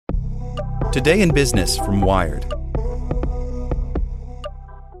Today in Business from Wired.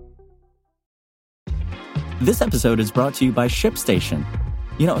 This episode is brought to you by ShipStation.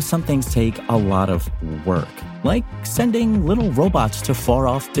 You know, some things take a lot of work, like sending little robots to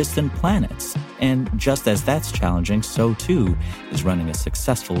far-off distant planets. And just as that's challenging, so too is running a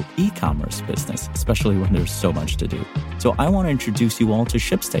successful e-commerce business, especially when there's so much to do. So I want to introduce you all to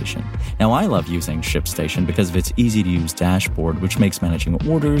ShipStation. Now, I love using ShipStation because of its easy-to-use dashboard, which makes managing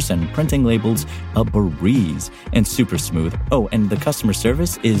orders and printing labels a breeze and super smooth. Oh, and the customer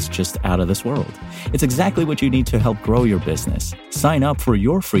service is just out of this world. It's exactly what you need to help grow your business. Sign up for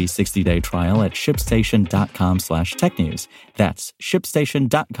your free 60-day trial at shipstation.com/technews. That's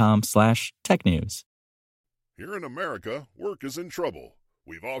shipstation.com/technews. Here in America, work is in trouble.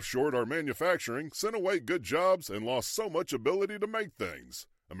 We've offshored our manufacturing, sent away good jobs, and lost so much ability to make things.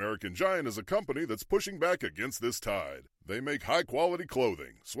 American Giant is a company that's pushing back against this tide. They make high-quality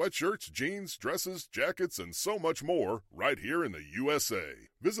clothing, sweatshirts, jeans, dresses, jackets, and so much more right here in the USA.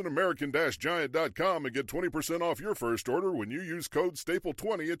 Visit American-Giant.com and get 20% off your first order when you use code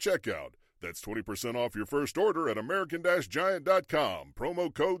STAPLE20 at checkout. That's 20% off your first order at American-Giant.com.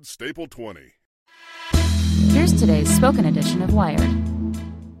 Promo code STAPLE20. Here's today's spoken edition of Wired.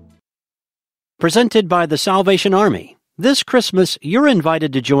 Presented by the Salvation Army. This Christmas, you're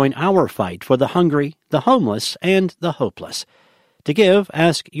invited to join our fight for the hungry, the homeless, and the hopeless. To give,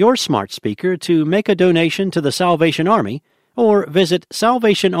 ask your smart speaker to make a donation to the Salvation Army or visit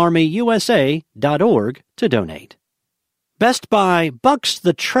salvationarmyusa.org to donate. Best Buy bucks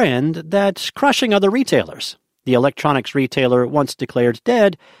the trend that's crushing other retailers. The electronics retailer, once declared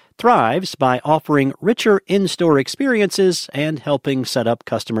dead, thrives by offering richer in-store experiences and helping set up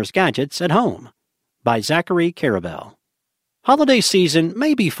customers' gadgets at home. By Zachary Karabell. Holiday season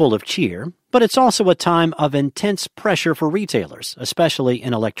may be full of cheer, but it's also a time of intense pressure for retailers, especially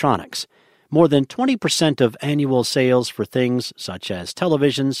in electronics. More than 20% of annual sales for things such as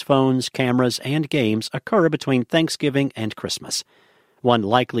televisions, phones, cameras, and games occur between Thanksgiving and Christmas. One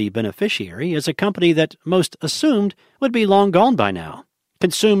likely beneficiary is a company that most assumed would be long gone by now,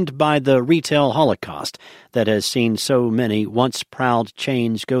 consumed by the retail holocaust that has seen so many once proud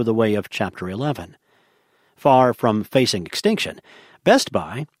chains go the way of Chapter 11. Far from facing extinction, Best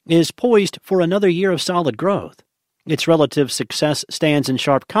Buy is poised for another year of solid growth. Its relative success stands in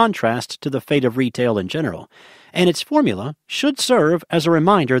sharp contrast to the fate of retail in general, and its formula should serve as a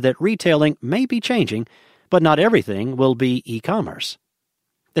reminder that retailing may be changing, but not everything will be e-commerce.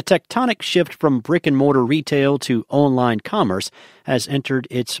 The tectonic shift from brick-and-mortar retail to online commerce has entered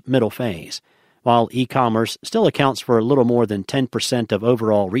its middle phase. While e-commerce still accounts for a little more than 10% of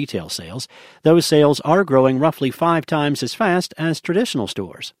overall retail sales, those sales are growing roughly 5 times as fast as traditional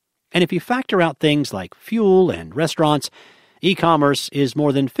stores. And if you factor out things like fuel and restaurants, e-commerce is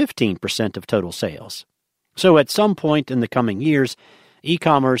more than 15% of total sales. So at some point in the coming years,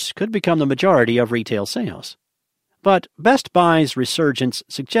 e-commerce could become the majority of retail sales. But Best Buy's resurgence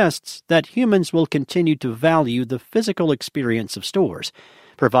suggests that humans will continue to value the physical experience of stores,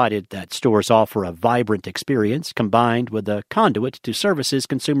 provided that stores offer a vibrant experience combined with a conduit to services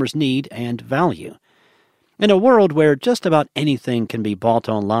consumers need and value. In a world where just about anything can be bought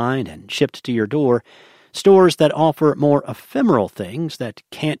online and shipped to your door, stores that offer more ephemeral things that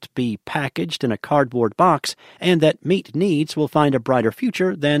can't be packaged in a cardboard box and that meet needs will find a brighter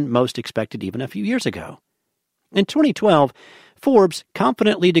future than most expected even a few years ago. In 2012, Forbes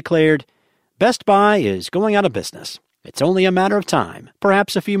confidently declared, "Best Buy is going out of business. It's only a matter of time,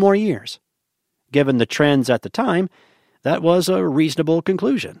 perhaps a few more years." Given the trends at the time, that was a reasonable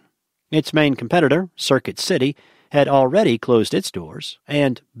conclusion. Its main competitor, Circuit City, had already closed its doors,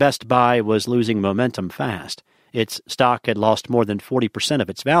 and Best Buy was losing momentum fast. Its stock had lost more than 40% of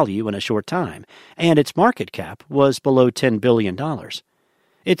its value in a short time, and its market cap was below $10 billion.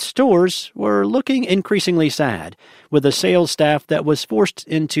 Its stores were looking increasingly sad, with a sales staff that was forced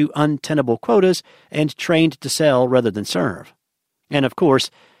into untenable quotas and trained to sell rather than serve. And of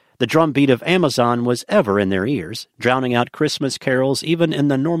course, the drumbeat of Amazon was ever in their ears, drowning out Christmas carols even in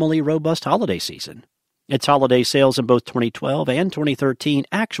the normally robust holiday season. Its holiday sales in both 2012 and 2013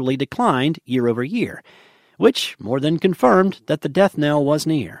 actually declined year over year, which more than confirmed that the death knell was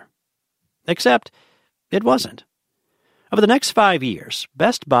near. Except it wasn't. Over the next 5 years,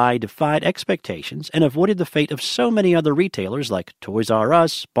 Best Buy defied expectations and avoided the fate of so many other retailers like Toys R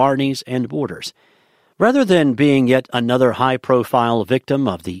Us, Barney's, and Borders. Rather than being yet another high-profile victim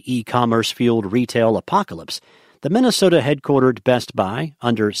of the e-commerce-fueled retail apocalypse, the Minnesota-headquartered Best Buy,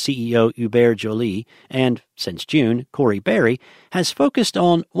 under CEO Hubert Joly and, since June, Corey Berry, has focused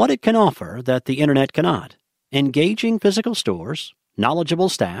on what it can offer that the Internet cannot: engaging physical stores, knowledgeable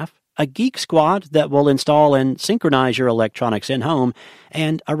staff, a geek squad that will install and synchronize your electronics in-home,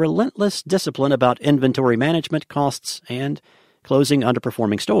 and a relentless discipline about inventory management, costs, and closing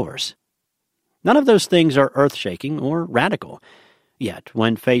underperforming stores. None of those things are earth-shaking or radical. Yet,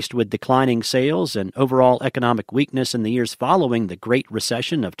 when faced with declining sales and overall economic weakness in the years following the Great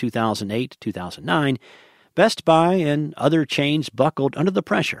Recession of 2008-2009, Best Buy and other chains buckled under the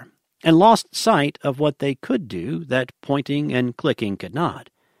pressure and lost sight of what they could do that pointing and clicking could not.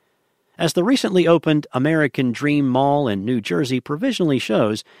 As the recently opened American Dream Mall in New Jersey provisionally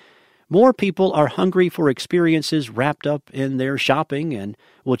shows, more people are hungry for experiences wrapped up in their shopping and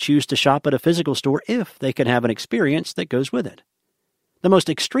will choose to shop at a physical store if they can have an experience that goes with it. The most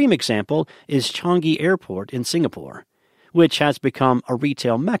extreme example is Changi Airport in Singapore, which has become a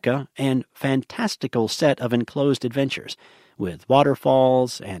retail mecca and fantastical set of enclosed adventures, with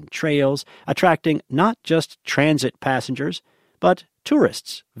waterfalls and trails attracting not just transit passengers, but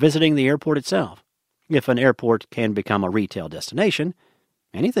tourists visiting the airport itself. If an airport can become a retail destination,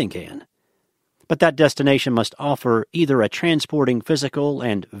 anything can. But that destination must offer either a transporting physical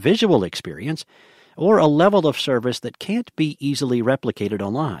and visual experience or a level of service that can't be easily replicated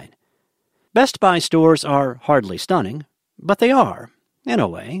online. Best Buy stores are hardly stunning, but they are, in a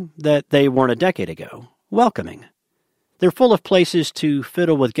way, that they weren't a decade ago, welcoming. They're full of places to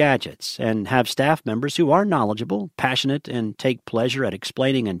fiddle with gadgets and have staff members who are knowledgeable, passionate, and take pleasure at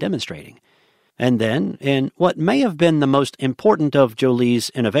explaining and demonstrating. And then, in what may have been the most important of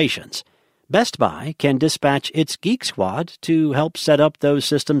Jolie's innovations, Best Buy can dispatch its Geek Squad to help set up those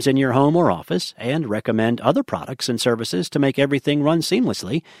systems in your home or office and recommend other products and services to make everything run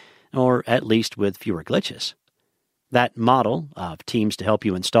seamlessly, or at least with fewer glitches. That model of teams to help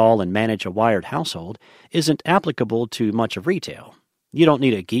you install and manage a wired household isn't applicable to much of retail. You don't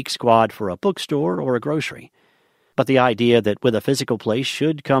need a Geek Squad for a bookstore or a grocery. But the idea that with a physical place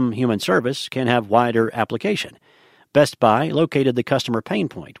should come human service can have wider application. Best Buy located the customer pain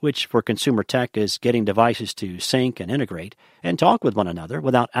point, which for consumer tech is getting devices to sync and integrate and talk with one another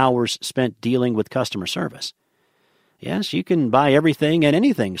without hours spent dealing with customer service. Yes, you can buy everything and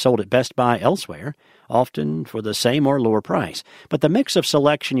anything sold at Best Buy elsewhere, often for the same or lower price. But the mix of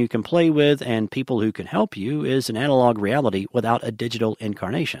selection you can play with and people who can help you is an analog reality without a digital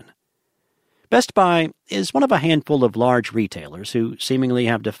incarnation. Best Buy is one of a handful of large retailers who seemingly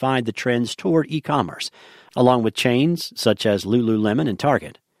have defied the trends toward e-commerce, along with chains such as Lululemon and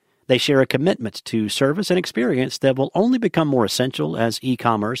Target. They share a commitment to service and experience that will only become more essential as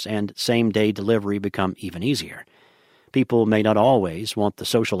e-commerce and same-day delivery become even easier. People may not always want the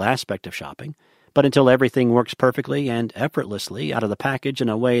social aspect of shopping, but until everything works perfectly and effortlessly out of the package in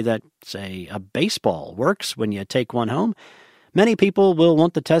a way that, say, a baseball works when you take one home, many people will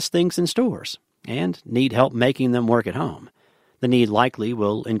want to test things in stores and need help making them work at home. The need likely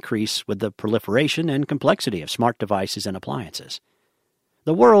will increase with the proliferation and complexity of smart devices and appliances.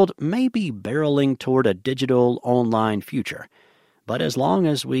 The world may be barreling toward a digital, online future, but as long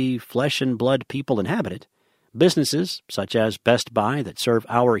as we flesh and blood people inhabit it, businesses, such as Best Buy that serve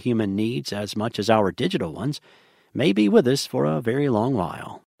our human needs as much as our digital ones, may be with us for a very long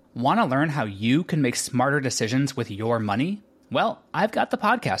while. Want to learn how you can make smarter decisions with your money? Well, I've got the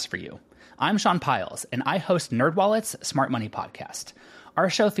podcast for you. I'm Sean Piles, and I host NerdWallet's Smart Money Podcast. Our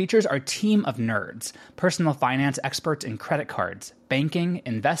show features our team of nerds, personal finance experts in credit cards, banking,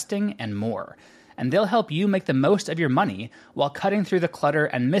 investing, and more. And they'll help you make the most of your money while cutting through the clutter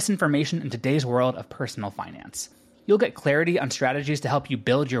and misinformation in today's world of personal finance. You'll get clarity on strategies to help you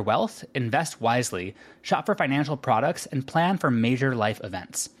build your wealth, invest wisely, shop for financial products, and plan for major life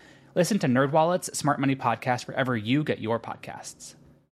events. Listen to NerdWallet's Smart Money Podcast wherever you get your podcasts.